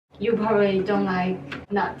you probably don't like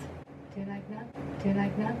nut. Do you like nut? Do you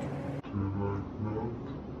like nut?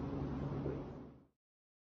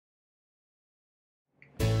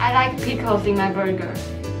 I like pickles in my burger.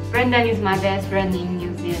 Brendan is my best friend in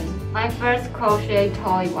New Zealand. My first crochet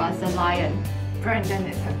toy was a lion. Brendan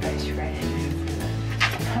is her best friend in New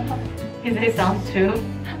Zealand. Is it sounds true?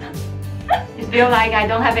 I feel like I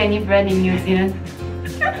don't have any friend in New Zealand.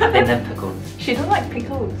 They love pickles. She don't like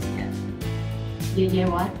pickles. Yeah,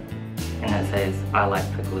 what? And it says, I like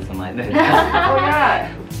pickles in my burger. Oh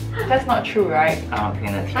yeah. That's not true, right? I don't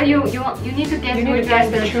think that's But true. you need to guess You need to which guess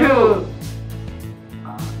is the the truth. truth.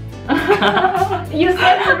 You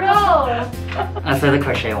said the wrong. I said the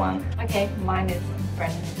crochet one. Okay, Mine is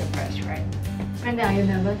Brendan is her best friend. Brendan, are you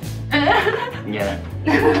nervous? Yeah.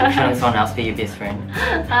 Shouldn't someone else be your best friend?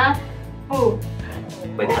 Huh? Who?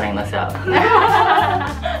 We're cutting this out.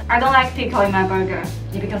 I don't like pickle in my burger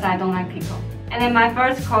because I don't like pickle. And then my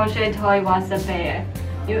first crochet toy was a bear.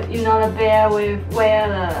 You know the bear with where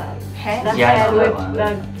the Head? Yeah, I head know that with one.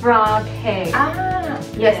 the frog head.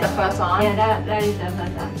 That's the first one. Yeah, that is the first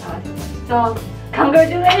one. That was the first. So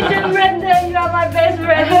congratulations, Brendan, you are my best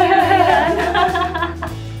friend.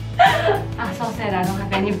 I'm so sad I don't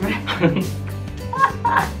have any friends.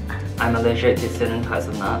 I'm allergic to certain types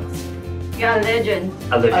of nuts. You're a legend.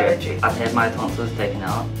 Allergic. I've had my tonsils taken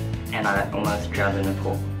out and I almost drowned in a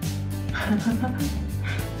pool.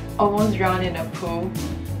 Almost drowned in a pool.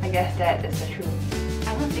 I guess that is the truth.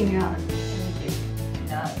 I don't think you're allergic.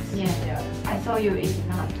 Nuts. Yeah. I saw you eat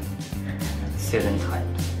nuts. Certain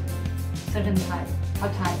types. Certain type.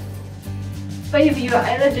 What type? But if you are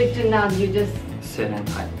allergic to nuts, you just... Certain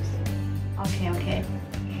types. Okay.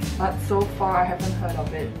 But so far I haven't heard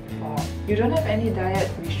of it before. You don't have any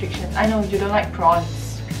diet restrictions. I know you don't like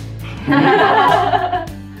prawns.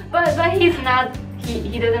 but he's not...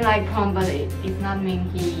 He doesn't like prawn, but it's not mean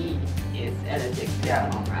he is allergic to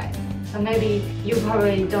Yeah. alright. So maybe you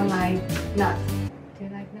probably don't like nuts. Do you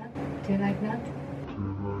like nuts? Do you like nuts?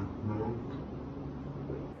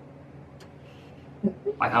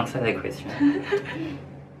 I can't say that question.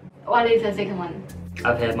 What is the second one?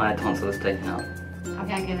 I've had my tonsils taken out.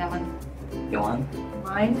 Okay, I get that one. Your one?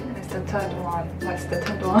 Mine is the third one. What's the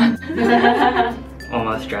third one?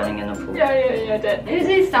 Almost drowning in a pool. yeah, that.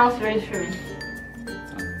 It sounds very true.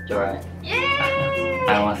 You're right. Yay!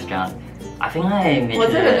 I almost drowned. I think I mentioned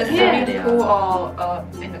Was it in a in swimming the pool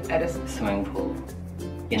or at a swimming pool.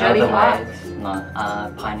 You know Jelly the Park? waves?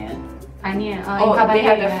 No, Pioneer. Pioneer. Oh, in they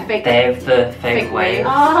have Papaya. the fake. They have the fake Fake waves. waves.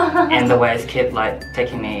 Oh. And the waves kept like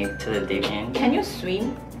taking me to the deep end. Can you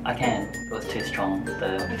swim? I can. It was too strong,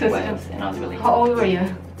 the Too waves, and I was really How old were you?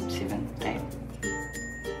 7, 8.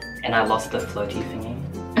 And I lost the floaty thingy.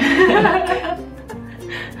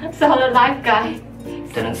 So the life guy.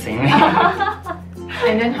 Didn't see me.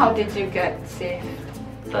 And then how did you get saved?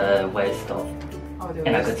 The wave stopped, Oh, the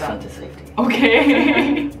and I waves could swim stopped. to safety.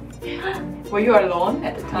 Okay. Were you alone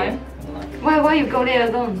at the time? Why you go there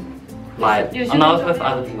alone? Like, You and I was shouldn't with go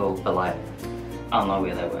other people, but like, I don't know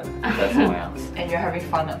where they were. They're somewhere else. And you're having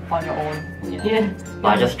fun on your own. Yeah. But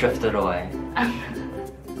I just drifted away.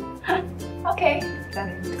 Okay,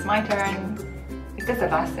 then it's my turn. Is this the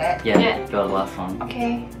last set? Yeah, Yeah. you're the last one.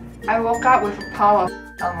 Okay. I woke up with a pile of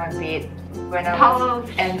on my bed when I Pile was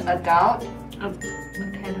of- an adult.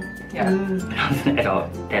 Okay. Yeah. When I was an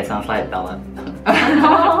adult. That sounds like Bella.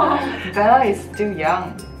 Bella is still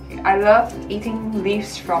young. I love eating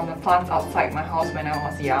leaves from the plants outside my house when I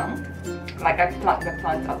was young. Like I pluck the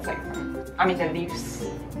plants outside. The leaves.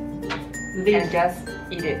 And just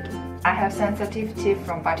eat it. I have sensitive teeth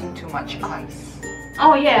from biting too much ice.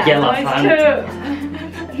 Oh yeah. Yeah, oh, last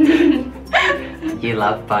it's true. You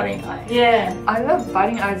love biting ice. Yeah. I love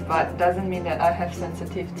biting ice, but doesn't mean that I have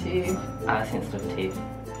sensitive teeth. I have sensitive teeth.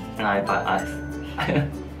 And I bite ice.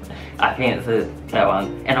 I think it's that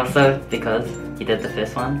one. And also because you did the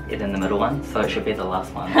first one, you did the middle one, so it should be the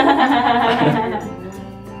last one.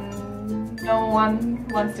 No one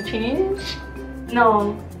wants to change?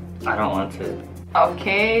 No. I don't want to.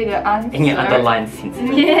 Okay, the answer And you underline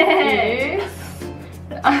sensitive. Yeah. is...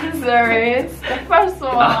 The answer is the first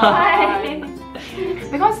one. Why?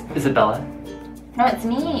 Because, Isabella? no, it's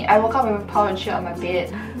me. I woke up with a powdered shit on my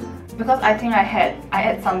bed. Because I think I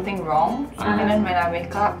had something wrong. And then when I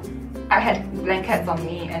wake up, I had blankets on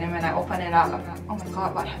me. And then when I open it up, I'm like, oh my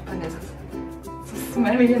god, what happened? It's so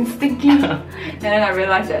smelly and stinky. And then I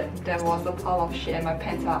realized that there was a pile of shit and my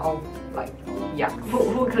pants are all like yuck.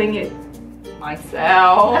 Who cleaned it?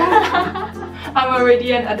 Myself. I'm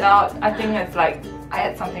already an adult. I think it's like I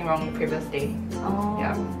had something wrong the previous day. Oh.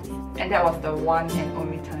 Yeah. And that was the one and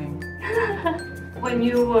only time. When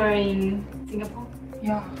you were in Singapore?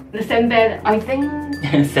 Yeah. The same bed. I think.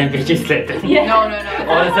 Same bed you slept in. Yeah. No.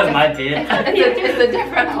 Or is it my bed? It's a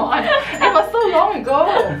different one. It was so long ago.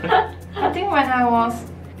 I think when that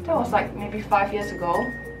was like maybe 5 years ago.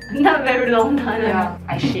 Not very long time. Yeah,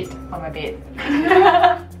 I shit on my bed.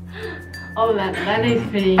 Oh, that is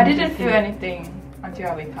pretty. I didn't feel interesting. anything until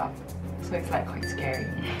I wake up, so it's like quite scary.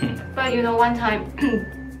 But you know, one time,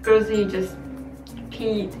 Rosie just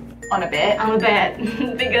peed On a bed? on the bed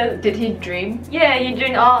because Did he dream? yeah, he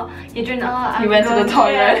dreamed all. He went to the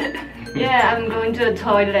toilet. Yeah, I'm going to the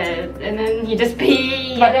toilet, and then he just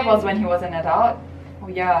peed. But that was when he was an adult. Oh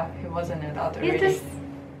yeah, he was an adult already. Is this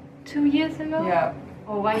 2 years ago? Yeah.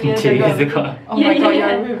 Or 1 year 2 ago? years ago. Oh my god,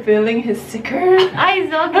 Yeah. you're revealing his secret. Ah,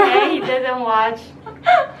 it's okay. He doesn't watch.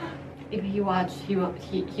 If he watch, he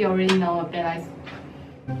already know that I.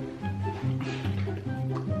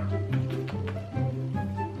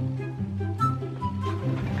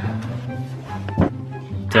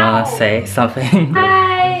 Do you want to say something?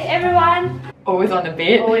 Hi everyone. Always on the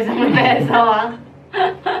bed. Always on the bed, so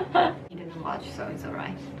he didn't watch, so it's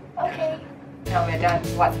alright. Okay. Now we're done.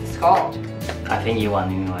 What's the score? I think you won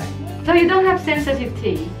anyway. So you don't have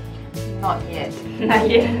sensitivity? Not yet. Not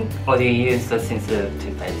yet. Or do you use the sensitive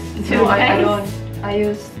toothpaste? No, I Toothpaste? don't. I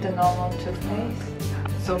use the normal toothpaste.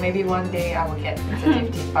 So maybe one day I will get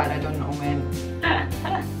sensitivity, but I don't know when.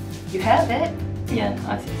 You have it? Yeah,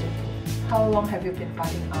 I see so. How long have you been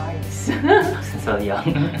biting eyes? Since I was young.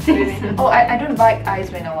 Really? Oh, I don't bite eyes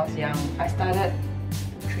when I was young. I started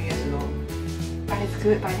 3 years ago. But it's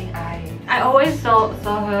good biting eyes. I always saw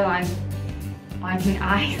her like biting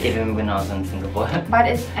eyes. Even when I was in Singapore. But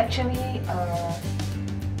it's actually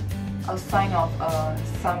a sign of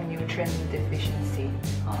some nutrient deficiency.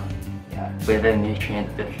 Yeah. With a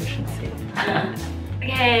nutrient deficiency.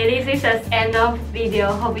 Okay, this is the end of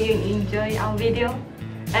video. Hope you enjoy our video.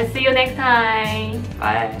 Let's see you next time.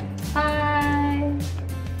 Bye. Bye.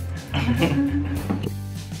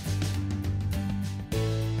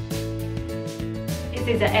 This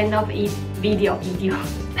is the end of video.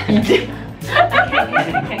 Okay.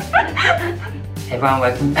 Everyone,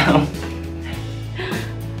 welcome down.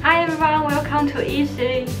 Hi everyone, welcome to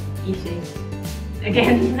YEESHIH. YEESHIH.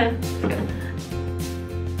 Again.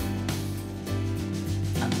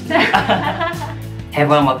 Hey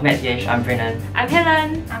everyone, welcome back to YEESHIH. I'm Brennan. I'm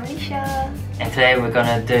Helen. I'm Alicia. And today we're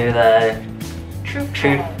gonna do the Truth.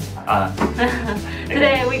 truth.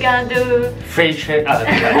 Today we're gonna do Free truth.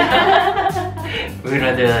 We're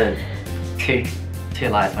gonna do the two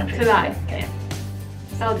lies, one truth. two lies. Okay.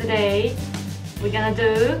 So today we're gonna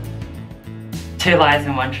do 2 lies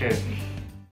and 1 truth.